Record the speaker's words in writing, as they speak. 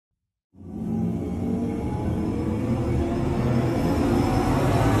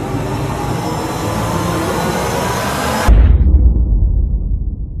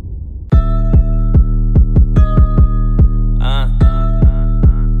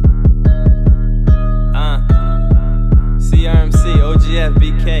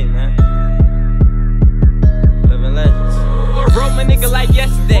K, man. Living legends. Wrote my nigga like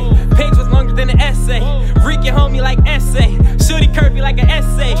yesterday. Page was longer than an essay. Freaking homie like essay. Shooty curvy like an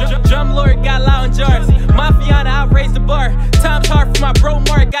essay. Drum lord got loud in jars. Mafiana, I raised the bar. Time's hard for my bro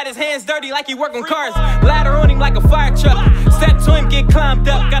Mark. Got his hands dirty like he work on cars. Ladder on him like a fire truck. Step to him, get climbed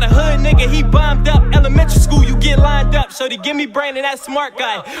up. Got a hood nigga, he bombed up. Elementary school, you get lined up. So they give me brain and that smart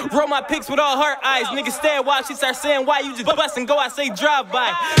guy. Roll my pics with all heart eyes. Niggas stay a while, she start saying why you just bust and go, I say drive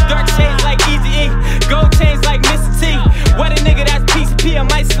by. Dark shades like Easy E. Gold chains like Mr. T. What a nigga that's PCP, I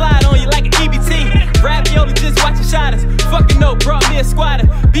might slide on you like an EBT. Ravioli just watching shotters. Fucking no, brought me a squatter.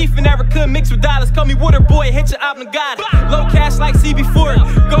 Beefing never could mix with dollars. Call me water boy, hit your obligata. Low cash like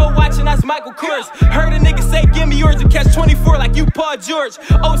CB4. Go watching, that's Michael Kors. Heard a nigga say give me yours and catch 24 like you Paul George.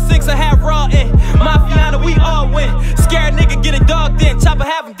 06 I have raw in. Mafiana, we all win. Scared nigga get a dog then. Chopper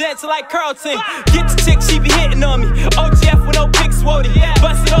have him dancing like Carlton. Get the chick, she be hitting on me. OGF with no pick swody.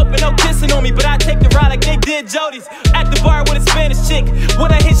 Bust it open, no kissing on me. But I take the ride like they did Jody's. At the bar with a Spanish chick.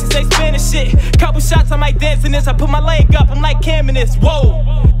 When I hit, she say Spanish shit. Couple shots, I might dance in this. I put my leg up, I'm like Cam in this. Whoa.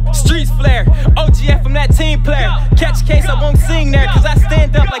 Streets flare, OGF, I'm that team player. Catch a case, I won't sing there, cause I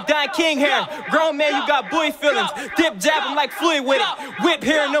stand up like Don King hair. Grown man, you got boy feelings. Dip jab, I'm like fluid with it. Whip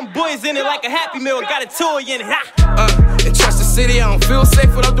hearing them boys in it like a Happy Meal. Got a toy in it. In Chester City, I don't feel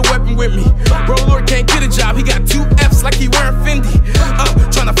safe without the weapon with me. Bro Lord can't get a job, he got 2 F's like he wearing Fendi.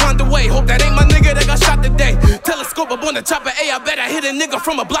 Tryna find a way, hope that ain't my nigga that got shot today. Telescope up on the chopper, I bet I hit a nigga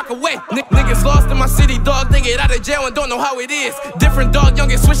from a block away. Niggas lost in my city, dog, they get out of jail and don't know how it is. Different dog,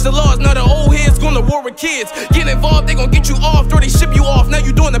 youngest switch the laws, now the old heads going to war with kids. Get involved, they gon' get you off, throw they ship you off, now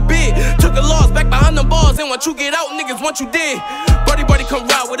you doing a bid. Took the laws back behind them balls, and once you get out, niggas want you dead. Buddy, come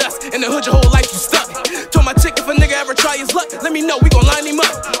ride with us, in the hood your whole life you stuck. Told my chick if a nigga ever try his luck, let me know, we gon' line him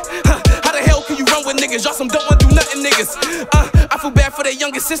up. How the hell can you run with niggas? Y'all some don't want do nothing niggas. I feel bad for that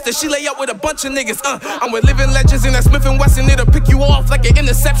youngest sister, she lay up with a bunch of niggas. I'm with living legends in that Smith & Wesson, it'll pick you off like an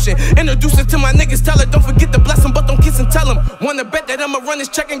interception. Introduce it to my niggas, tell her don't forget to bless them, but don't kiss and tell them. Wanna bet that I'ma run this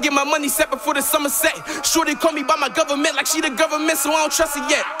check and get my money set before the summer set. Shorty call me by my government like she the government, so I don't trust her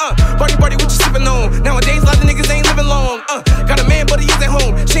yet. Party, what you sippin' on? Nowadays, a lot of niggas ain't living long. Got a man, but he isn't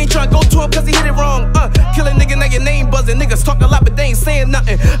home. She ain't tryna go to him cause he hit it wrong. Kill a nigga, now your name buzzing. Niggas talk a lot, but they ain't saying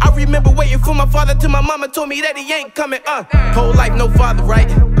nothing. I remember waiting for my father till my mama told me that he ain't coming. Whole life, no father, right?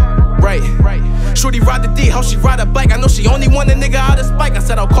 Right. Shorty ride the D, how she ride a bike. I know she only want a nigga out of spike. I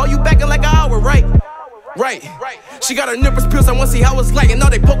said I'll call you back in like an hour, right? She got her nippers pierced, I wanna see how it's like. And now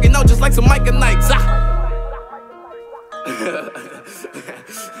they poking out just like some Micah Knights.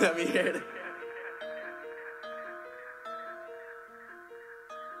 Let me hear it.